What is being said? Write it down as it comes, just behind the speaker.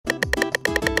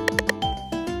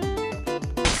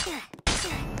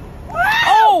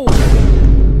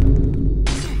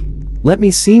Let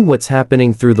me see what's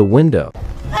happening through the window.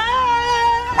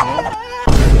 Oh!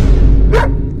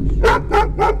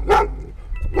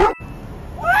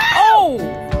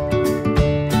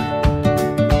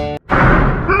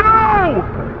 No!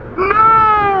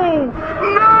 No!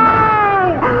 No!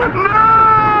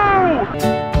 No!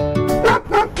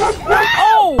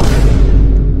 Oh!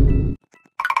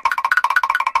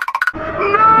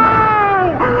 No!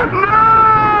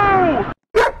 No!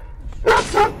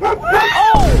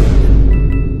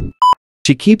 Oh!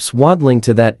 She keeps waddling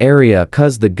to that area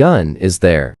 'cause the gun is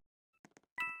there.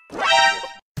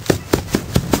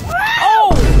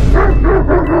 Oh!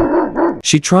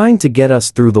 She trying to get us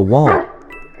through the wall.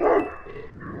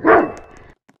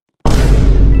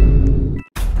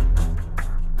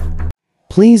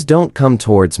 Please don't come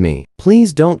towards me.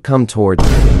 Please don't come towards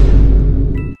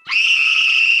me.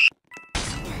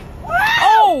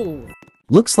 Oh!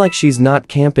 Looks like she's not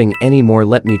camping anymore.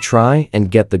 Let me try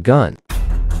and get the gun.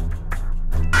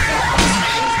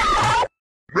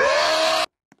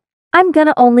 I'm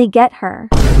gonna only get her.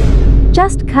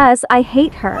 Just 'cause I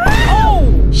hate her.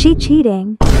 Oh! She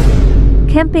cheating.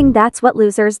 Camping, that's what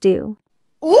losers do.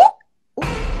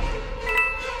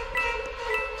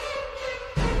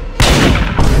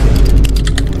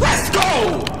 Let's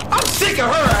go! I'm sick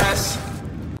of her ass!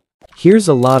 Here's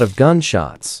a lot of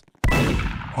gunshots.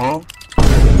 Huh?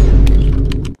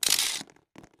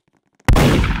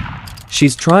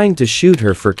 She's trying to shoot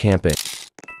her for camping.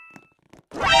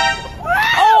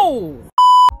 Oh!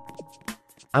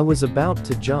 I was about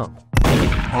to jump.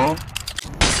 Huh?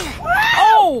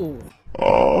 Oh!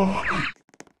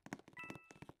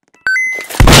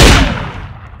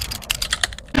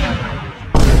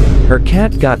 Her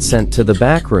cat got sent to the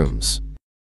back rooms.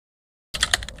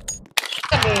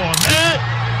 Come on, man!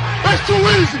 That's too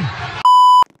easy!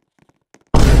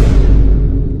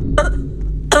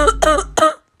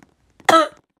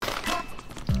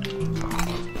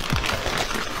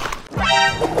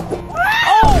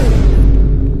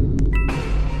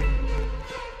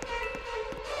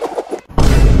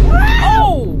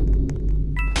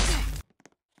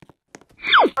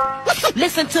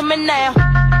 Listen to me now.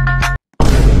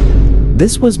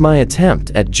 This was my attempt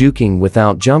at juking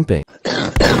without jumping.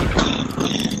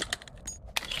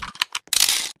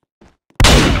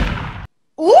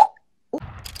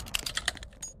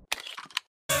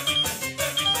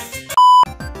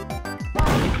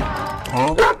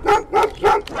 Huh?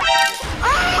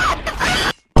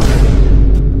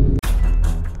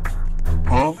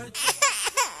 Huh?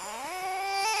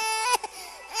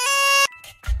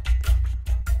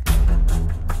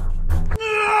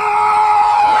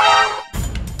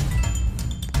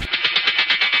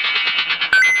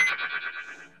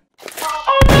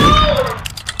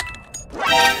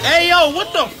 Hey yo,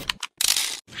 what the?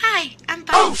 Hi, I'm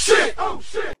back. Oh shit! Oh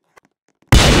shit!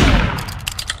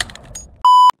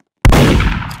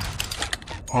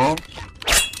 Huh?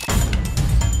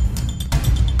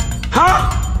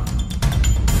 Huh?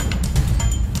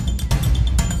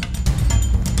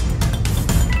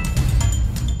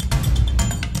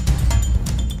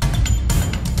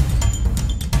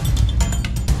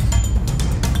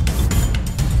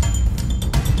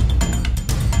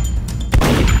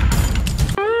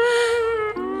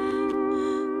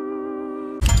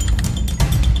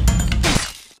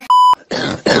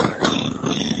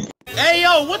 Hey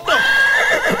yo, what the?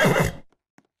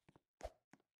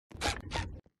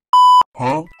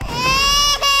 Huh?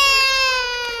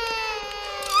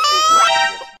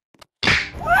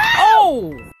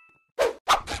 Oh!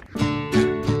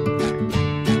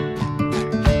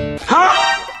 Huh?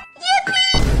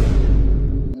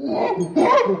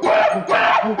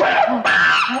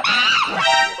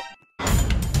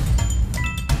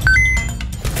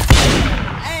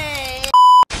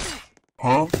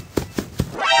 Huh?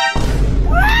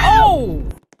 Oh!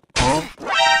 Huh?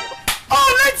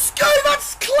 Oh, let's go!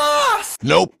 That's class!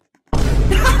 Nope.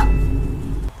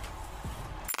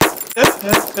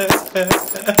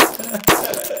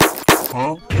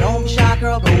 Huh? Don't be shy,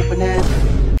 girl, go open that.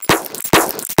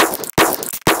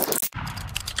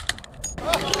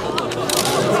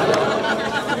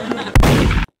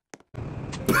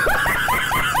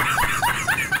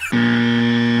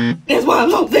 That's why I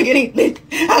don't think it ain't bitch.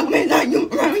 I come inside you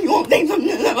around, you won't think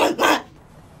something like that.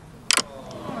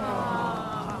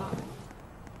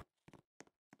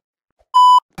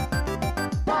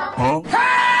 Huh?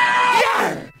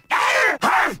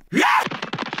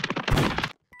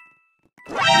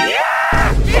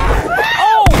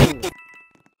 Oh!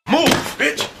 Move,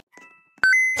 bitch!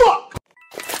 Fuck!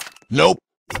 Nope.